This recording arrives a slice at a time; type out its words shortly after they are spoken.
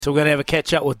So we're going to have a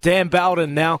catch-up with Dan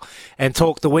Bowden now and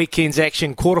talk the weekend's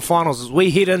action quarterfinals as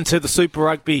we head into the Super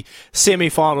Rugby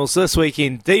semi-finals this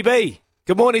weekend. DB,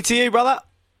 good morning to you, brother.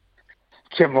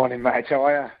 Good morning, mate. How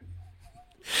are you?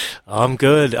 I'm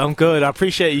good. I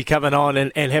appreciate you coming on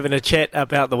and having a chat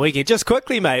about the weekend. Just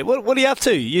quickly, mate, what are you up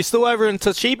to? You still over in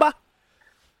Toshiba?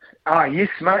 Yes,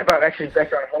 mate, but actually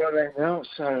back on holiday now,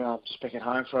 so I'm just back at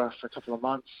home for a couple of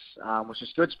months, which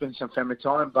is good. Spend some family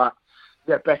time, but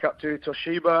yeah, back up to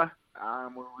Toshiba,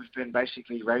 where we've been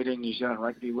basically raiding New Zealand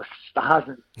rugby with stars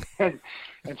and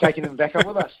taking them back up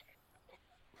with us.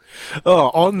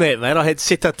 Oh, on that, mate, I had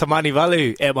Seta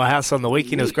Tamanivalu at my house on the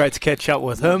weekend. It was great to catch up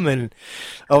with him, and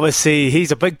obviously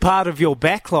he's a big part of your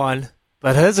backline,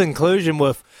 but his inclusion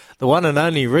with the one and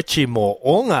only Richie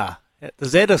Mo'onga,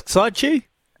 does that excite you?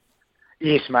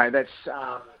 Yes, mate, that's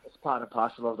part and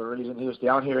parcel of the reason he was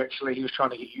down here. Actually, he was trying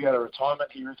to get you out of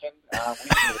retirement, he reckon. We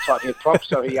didn't have a tight head prop,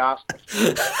 so he asked me.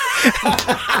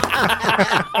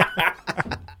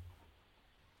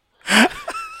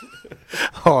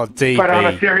 Oh, DB. But on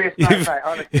a serious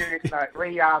note, we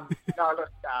he's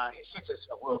just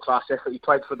a world-class athlete. He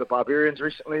played for the Barbarians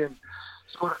recently and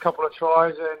scored a couple of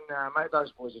tries, and mate,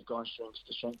 those boys have gone strength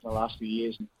to strength in the last few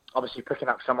years. And obviously, picking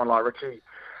up someone like Richie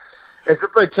is a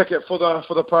big ticket for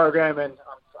the program, and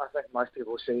I think most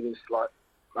people see this, like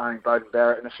Bowden,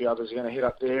 Barrett and a few others are going to head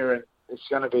up there, and it's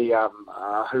going to be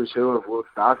who's who of world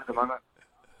stars at the moment.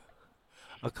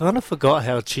 I kind of forgot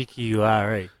how cheeky you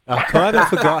are, eh? I kind of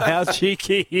forgot how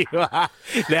cheeky you are.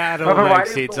 Now it all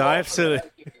makes sense. I absolutely...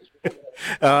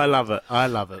 I love it,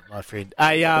 my friend.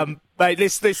 Hey, mate,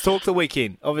 let's talk the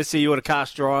weekend. Obviously, you want to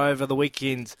cast your eye over the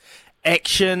weekend's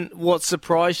action. What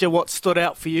surprised you? What stood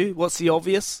out for you? What's the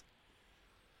obvious?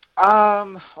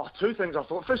 Two things I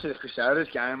thought. Firstly, the Crusaders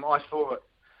game, I thought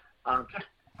just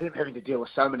them having to deal with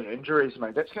so many injuries,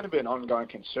 mate, that's going to be an ongoing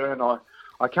concern.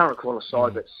 I can't recall a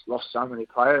side that's lost so many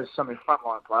players, so many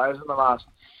frontline players in the last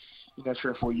 3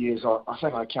 or 4 years. I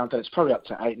think I counted it's probably up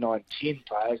to 8, 9, 10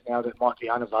 players now that might be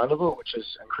unavailable, which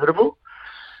is incredible.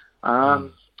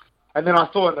 And then I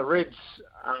thought in the Reds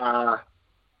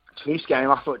Chiefs game,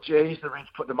 I thought, geez, the Reds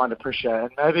put them under pressure,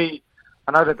 and maybe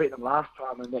I know they beat them last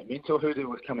time and that mental hoodoo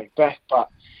was coming back, but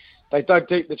they dug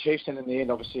deep, the Chiefs, and in the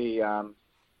end, obviously,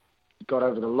 got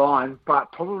over the line,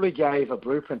 but probably gave a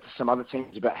blueprint to some other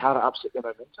teams about how to upset their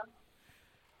momentum.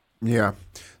 Yeah.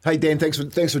 Hey, Dan, thanks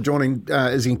for joining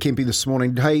Izzy and Kempy this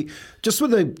morning. Hey, just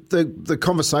with the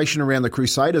conversation around the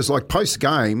Crusaders, like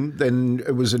post-game, then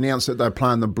it was announced that they're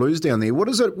playing the Blues down there. What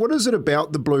is it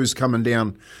about the Blues coming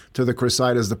down to the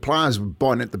Crusaders? The players were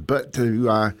biting at the bit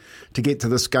to get to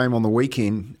this game on the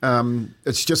weekend.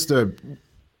 It's just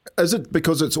is it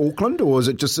because it's Auckland, or is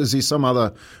there some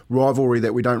other rivalry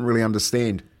that we don't really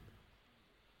understand?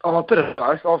 Oh, a bit of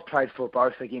both. I've played for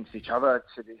both against each other,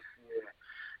 to be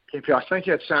fair. I think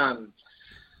it's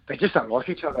they just don't like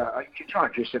each other. You can try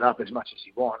and dress it up as much as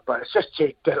you want, but it's just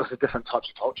two different types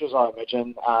of cultures, I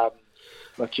imagine.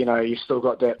 You've still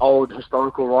got that old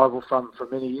historical rival from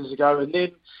many years ago, and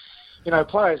then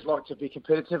players like to be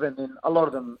competitive, and then a lot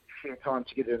of them share time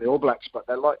together in the All Blacks, but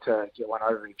they like to get one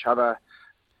over each other.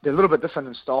 They're a little bit different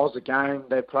in styles of game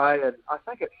they play, and I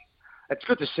think it's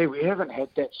good to see. We haven't had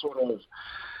that sort of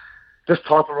this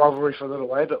type of rivalry for a little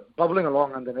way, but bubbling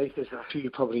along underneath, there's a few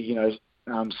probably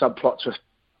subplots with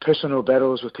personal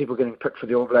battles, with people getting picked for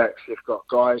the All Blacks. You've got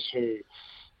guys who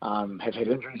have had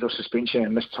injuries or suspension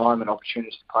and missed time and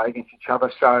opportunities to play against each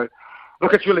other. So,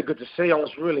 look, it's really good to see. I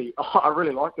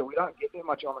really liked it. We don't get that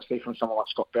much honesty from someone like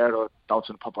Scott Barrett or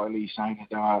Dalton Popoli saying that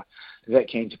they are that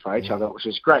keen to play each other, which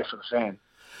is great for the fan.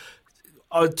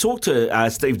 I talked to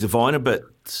Steve Devine a bit,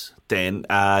 Dan.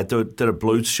 Did a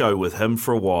blues show with him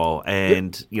for a while,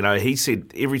 and he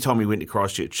said every time he went to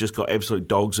Christchurch, just got absolute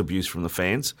dogs abuse from the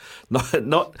fans,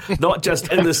 not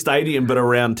just in the stadium but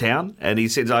around town. And he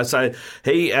said, so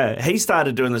he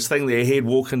started doing this thing there. He'd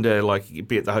walk into, like, you'd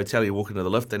be at the hotel, he'd walk into the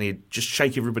lift, and he'd just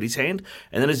shake everybody's hand,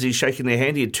 and then as he's shaking their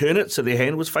hand, he'd turn it so their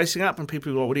hand was facing up, and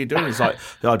people were like, "What are you doing?" He's like,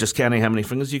 "Oh, just counting how many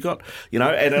fingers you got,"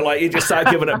 and like you just start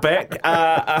giving it back.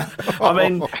 I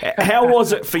mean, how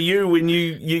was it for you when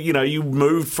you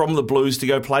moved from the Blues to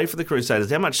go play for the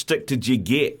Crusaders? How much stick did you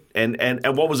get, and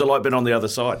what was it like being on the other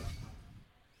side?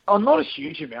 Oh, not a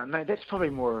huge amount, mate. That's probably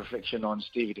more a reflection on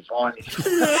Stevie Devine.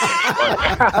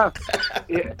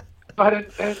 Yeah, but in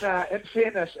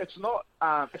fairness, it's not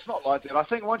like that. I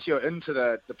think once you're into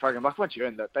the program, like once you're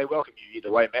in that, they welcome you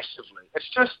either way massively. It's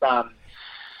just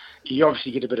you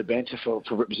obviously get a bit of banter for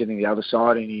representing the other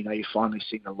side, and you're finally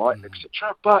seeing the light,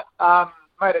 etc. But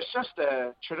mate, it's just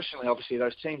traditionally, obviously,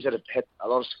 those teams that have had a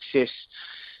lot of success,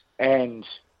 and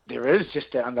there is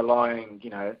just the underlying,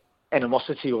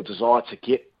 animosity or desire to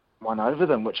get one over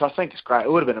them, which I think is great.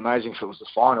 It would have been amazing if it was the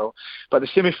final, but the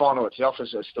semi-final itself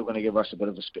is still going to give us a bit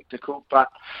of a spectacle. But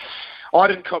I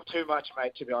didn't cop too much,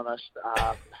 mate, to be honest.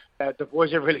 The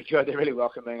boys are really good. They're really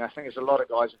welcoming. I think there's a lot of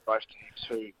guys in both teams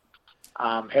who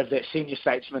have that senior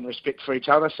statesman respect for each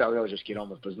other, so they'll just get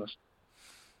on with business.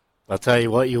 I'll tell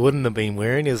you what you wouldn't have been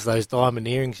wearing is those diamond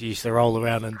earrings you used to roll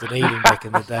around in Dunedin back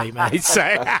in the day, mate. So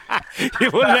you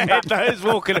wouldn't have had those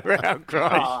walking around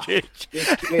Christchurch.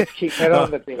 Let's keep that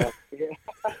on the dinner.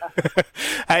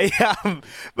 Hey,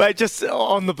 mate, just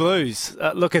on the Blues.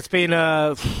 Look, it's been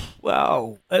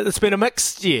it's been a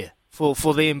mixed year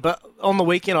for them, but on the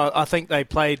weekend, I think they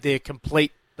played they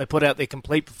put out their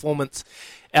complete performance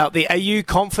out there. Are you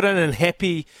confident and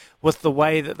happy with the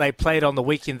way that they played on the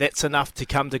weekend? That's enough to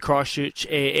come to Christchurch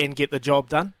and get the job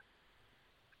done?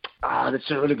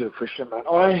 That's a really good question, man.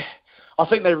 I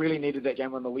think they really needed that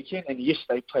game on the weekend, and yes,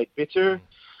 they played better.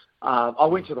 I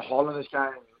went to the Highlanders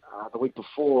game the week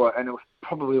before, and it was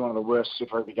probably one of the worst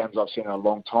Super Rugby games I've seen in a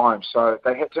long time. So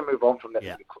they had to move on from that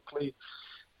really quickly.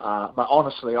 But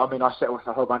honestly, I mean, I sat with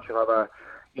a whole bunch of other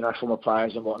former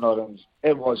players and whatnot, and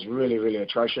it was really, really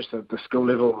atrocious. The skill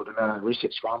level, the amount of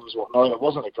reset scrums and whatnot, it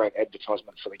wasn't a great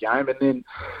advertisement for the game. And then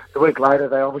the week later,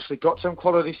 they obviously got some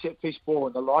quality set-piece ball,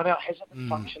 and the line-out hasn't been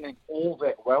functioning all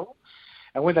that well.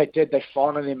 And when they did, they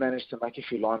finally managed to make a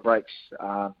few line breaks.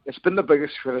 It's been the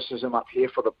biggest criticism up here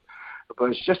for the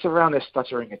Blues, just around their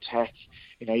stuttering attack.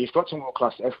 You've got some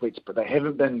world-class athletes, but they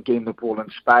haven't been getting the ball in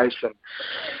space, and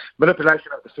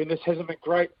manipulation of defenders hasn't been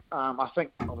great. I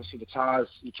think, obviously, the Tars,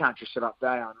 you can't just sit up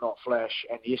there and not flash,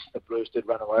 and yes, the Blues did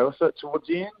run away with it towards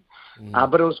the end.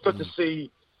 But it was good to see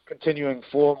continuing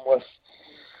form with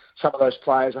some of those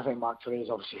players. I think Mark Torres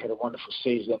obviously had a wonderful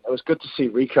season. It was good to see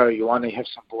Rico Ioane have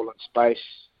some ball in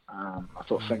space. I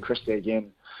thought Finn Christie,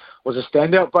 again, was a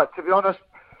standout, but to be honest,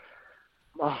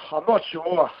 I'm not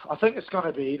sure. I think it's going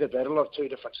to be the battle of two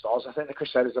different styles. I think the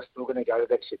Crusaders are still going to go to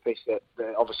that set piece that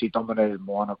obviously dominated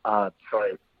the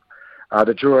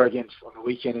draw against on the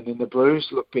weekend, and then the Blues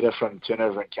look better from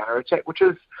turnover and counter attack, which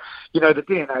is, the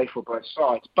DNA for both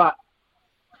sides. But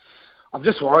I'm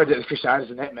just worried that the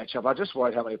Crusaders in that matchup, I'm just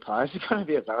worried how many players are going to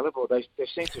be available. They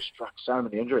seem to have struck so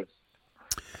many injuries.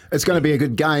 It's going to be a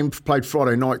good game. Played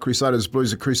Friday night, Crusaders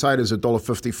Blues. The Crusaders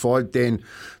 $1.55. Dan,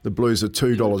 the Blues are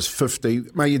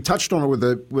 $2.50. Mate, you touched on it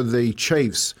with the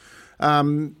Chiefs.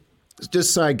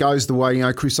 Just say it goes the way,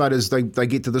 Crusaders, they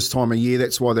get to this time of year.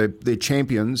 That's why they're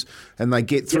champions, and they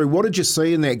get through. Yep. What did you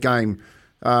see in that game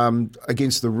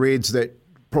against the Reds that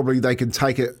probably they can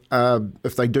take it,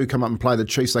 if they do come up and play the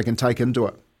Chiefs, they can take into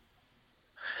it?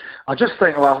 I just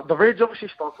think, the Reds obviously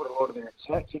stifled a lot of their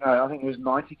attack. I think there was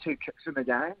 92 kicks in the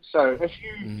game. So if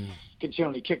you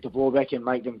continually kick the ball back and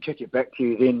make them kick it back to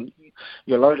you, then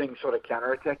you're loading sort of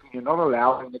counter-attacking. You're not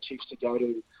allowing the Chiefs to go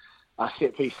to a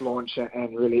set-piece launch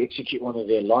and really execute one of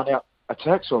their line-out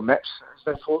attacks or maps, as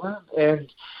they call them.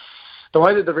 And the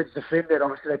way that the Reds defend that,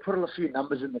 obviously, they put a few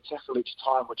numbers in the tackle each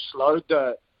time, which slowed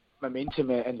the momentum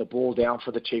and the ball down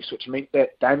for the Chiefs, which meant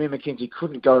that Damien McKenzie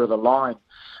couldn't go to the line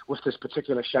with this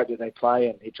particular shape that they play,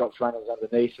 and he drops runners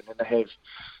underneath, and then they have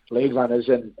lead runners,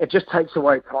 and it just takes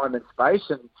away time and space.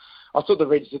 And I thought the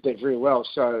Reds did that very well.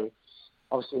 So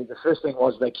obviously the first thing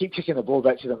was they keep kicking the ball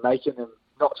back to them, making them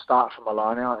not start from a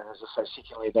line out, and as I say,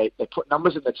 secondly, they put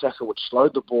numbers in the tackle which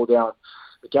slowed the ball down.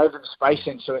 It gave them space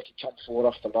in so they could come forward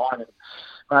off the line.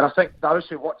 And I think those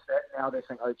who watch that now, they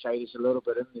think, okay, there's a little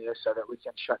bit in there so that we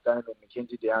can shut down and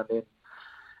McKenzie down. Then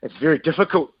it's very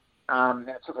difficult. And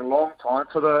it took a long time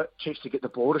for the Chiefs to get the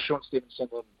ball to Sean Stevenson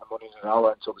and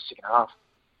Morinanoa until the second half.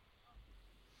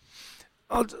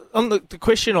 On the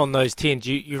question on those 10s,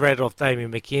 you read off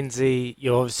Damien McKenzie.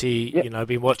 You obviously,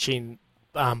 been watching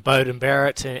Bowden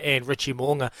Barrett and Richie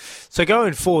Mo'unga. So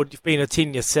going forward, you've been a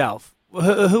 10 yourself.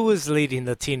 Who is leading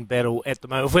the 10 battle at the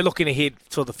moment? If we're looking ahead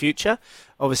to the future,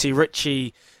 obviously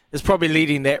Richie is probably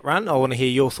leading that run. I want to hear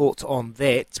your thoughts on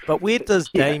that. But where does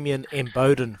Damien and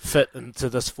Bowden fit into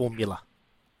this formula?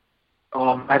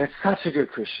 Oh, mate, it's such a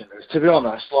good question. To be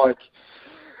honest,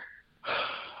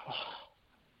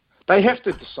 they have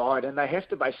to decide, and they have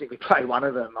to basically play one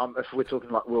of them. If we're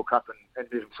talking like World Cup and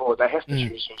moving forward, they have to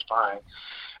choose who's playing.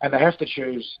 And they have to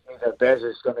choose either Baz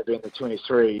is going to be in the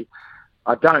 23.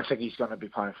 I don't think he's going to be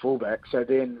playing fullback. So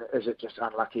then is it just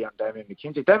unlucky on Damien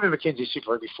McKenzie? Damien McKenzie's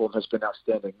Super Rugby form has been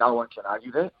outstanding. No one can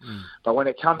argue that. But when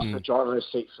it comes to the driver's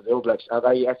seat for the All Blacks, are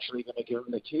they actually going to give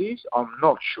him the keys? I'm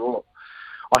not sure.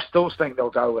 I still think they'll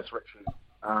go with Richie.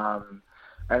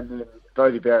 And then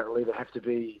Bodie Barrett will either have to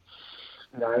be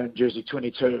in jersey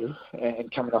 22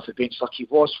 and coming off the bench like he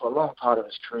was for a long part of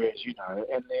his career, as you know.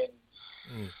 And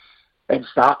then and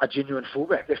start a genuine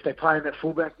fullback. If they play him at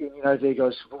fullback, then, there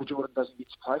goes Will Jordan doesn't get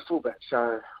to play fullback.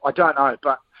 So I don't know,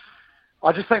 but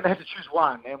I just think they have to choose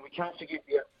one, and we can't forget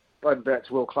Bowden Barrett's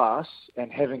world class,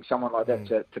 and having someone like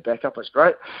that to back up is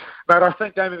great. But I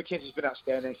think Damien McKenzie's been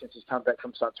outstanding since he's come back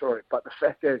from Suntory. But the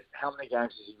fact is, how many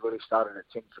games has he really started at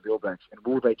 10 for the All Blacks, and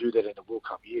will they do that in the World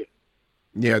Cup year?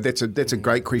 Yeah, that's a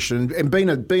great question. And being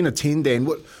a 10, Dan,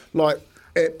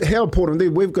 how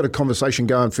important? We've got a conversation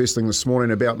going first thing this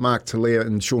morning about Mark Talia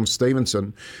and Sean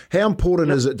Stevenson. How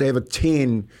important is it to have a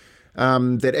 10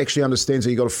 that actually understands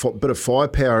that you've got a bit of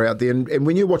firepower out there? And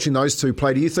when you're watching those two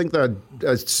play, do you think they're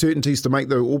certainties to make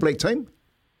the All Black team?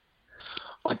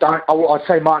 I don't. I'd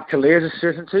say Mark Talia is a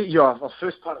certainty. Yeah, the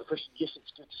first part of the question, yes,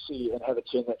 it's good to see and have a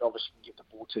 10 that obviously can get the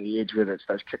ball to the edge, whether it's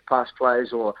those kick pass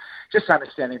plays or just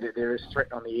understanding that there is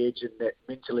threat on the edge and that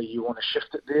mentally you want to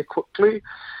shift it there quickly.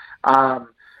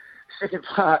 Second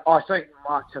part, I think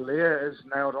Mark Talia is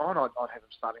nailed on. I'd have him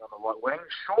starting on the right wing.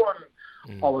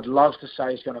 Sean, I would love to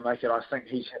say he's going to make it. I think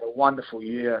he's had a wonderful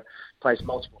year, plays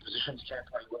multiple positions, can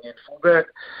play wing and fullback.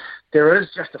 There is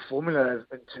just a formula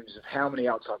in terms of how many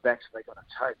outside backs are they going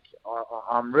to take.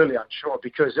 I'm really unsure,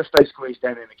 because if they squeeze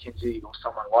Damien McKenzie or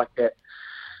someone like that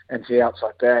into the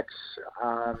outside backs,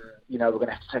 we're going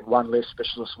to have to take one less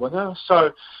specialist winger.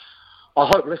 So I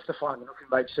hope Leicester find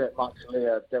who makes it. Mark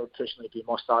Talia, that would personally be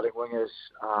my starting wingers.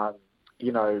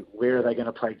 Where are they going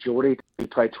to play Geordie? Did he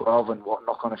play 12, and what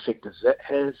knock-on effect does that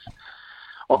have?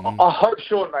 I hope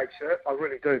Sean makes it. I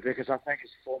really do, because I think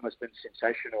his form has been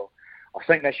sensational. I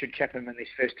think they should cap him in these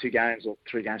first 2 games or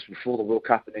 3 games before the World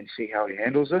Cup and then see how he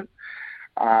handles it.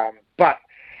 But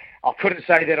I couldn't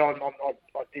say that I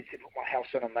did put my house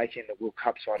on making the World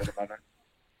Cup side at the moment.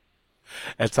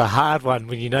 It's a hard one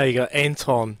when you got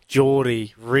Anton,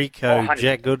 Geordie, Rico,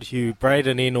 Jack Goodhue,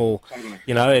 Braden Ennell,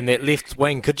 and that left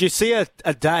wing. Could you see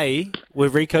a day where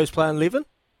Rico's playing 11?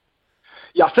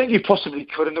 Yeah, I think you possibly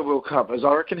could in the World Cup. As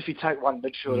I reckon, if you take one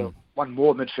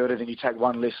more midfielder than you take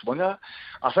one less winger,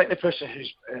 I think the person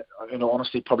who's,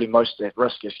 honestly, probably most at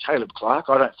risk is Caleb Clark.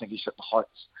 I don't think he's at the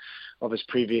heights of his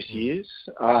previous years.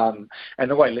 And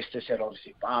the way Leicester's had,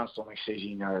 obviously, Barnes, Dominic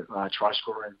season, try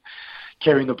scorer and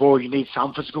carrying the ball, you need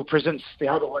some physical presence. The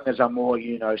other wingers are more,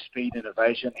 speed and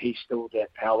evasion. He's still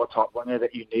that power type winger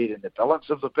that you need in the balance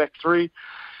of the back three.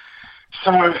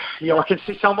 So, I can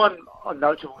see someone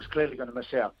notable is clearly going to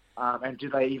miss out. And do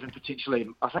they even potentially,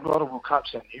 I think a lot of World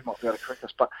Cups, and you might be able to correct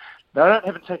us, but they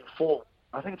haven't taken 4.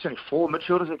 I think it's only 4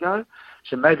 midfielders that go.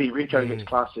 So maybe Rico gets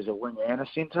classed as a winger and a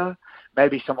centre.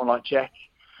 Maybe someone like Jack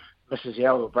misses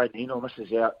out, or Braden Ennell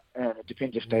misses out. And it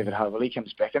depends if David Hoverley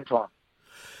comes back in time.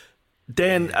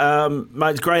 Dan,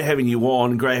 mate, it's great having you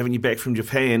on, great having you back from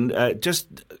Japan.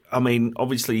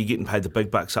 Obviously you're getting paid the big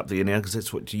bucks up there now, because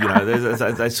that's what,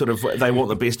 they want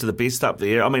the best of the best up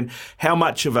there. I mean, how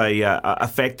much of a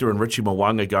factor in Richie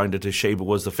Mwanga going to Toshiba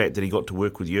was the fact that he got to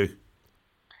work with you?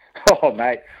 Oh,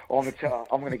 mate, I'm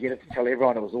going to get it to tell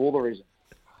everyone it was all the reason.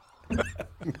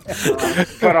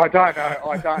 But I don't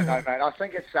know, mate. I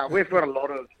think it's we've got a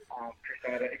lot of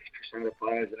ex-Crusader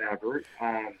players in our group.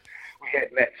 We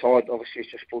had Matt Todd, obviously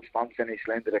he's just pulled stunts, and he's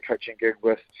landed a coaching gig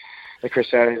with the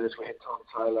Crusaders. We had Tom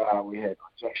Taylor, we had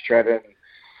Jack Stratton.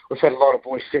 We've had a lot of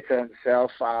boys, Seta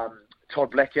himself,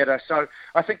 Todd Blackadder. So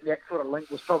I think that sort of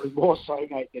link was probably more so,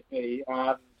 mate, than me.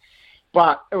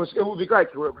 But it would be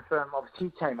great to work with him. Obviously,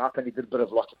 he came up and he did a bit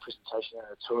of like a presentation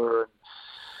and a tour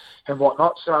and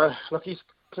whatnot. So, look, he's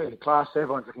clearly class.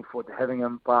 Everyone's looking forward to having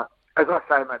him. But as I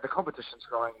say, mate, the competition's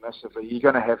growing massively. You're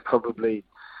going to have probably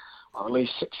at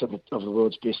least 6 of the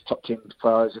world's best top 10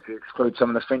 players, if you exclude some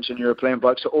of the French and European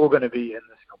blokes, are all going to be in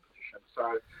this competition.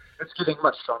 So it's getting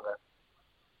much stronger.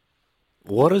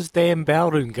 What is Dan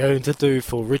Bowden going to do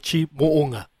for Richie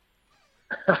Mo'unga?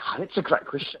 That's a great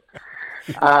question.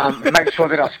 Make sure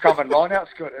that our scrum and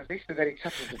line-out's good, at least that he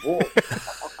touches the ball.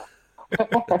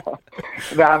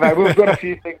 No, mate, we've got a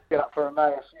few things set up for him,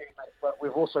 mate, but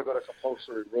we've also got a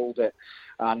compulsory rule that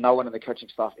no one in the coaching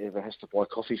staff ever has to buy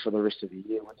coffee for the rest of the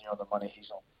year when you're on the money he's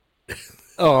on.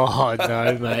 Oh,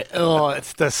 no, mate. Oh,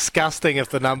 it's disgusting if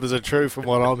the numbers are true from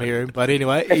what I'm hearing. But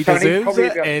anyway, he it's deserves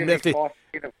it. And if of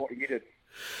what you did.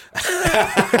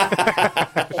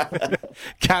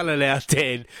 Can't allow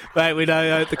Dan. Mate, we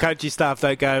know the coaching staff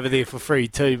don't go over there for free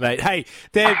too, mate. Hey,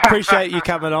 Dan, appreciate you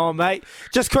coming on, mate.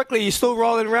 Just quickly, you still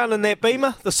rolling around in that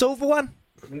Beamer, the silver one?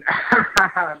 No, mate,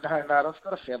 I've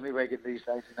got a family wagon these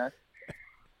days,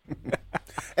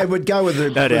 It would go with the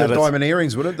diamond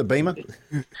earrings, would it, the Beamer?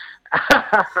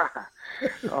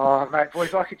 Oh, mate,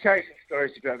 boys, I could tell you some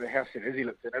stories about the house that Izzy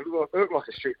lived in. It looked like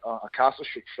a Castle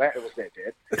Street flat. It was that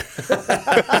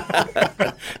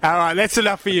bad. All right, that's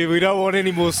enough for you. We don't want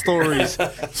any more stories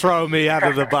throwing me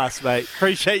under the bus, mate.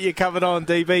 Appreciate you coming on,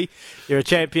 DB. You're a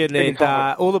champion, and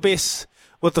all the best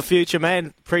with the future,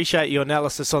 man. Appreciate your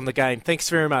analysis on the game. Thanks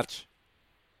very much.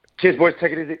 Cheers, boys.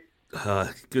 Take it easy.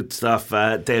 Good stuff.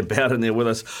 Dan Bowden there with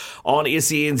us on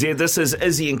SENZ. This is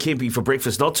Izzy and Kempy for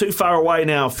breakfast. Not too far away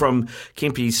now from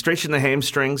Kempy. He's stretching the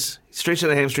hamstrings.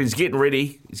 He's getting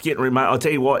ready. Mate. I'll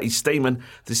tell you what, he's steaming.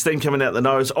 There's steam coming out the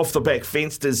nose. Off the back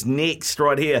fence is next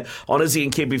right here on Izzy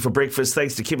and Kempy for breakfast.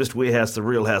 Thanks to Chemist Warehouse, the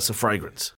real house of fragrance.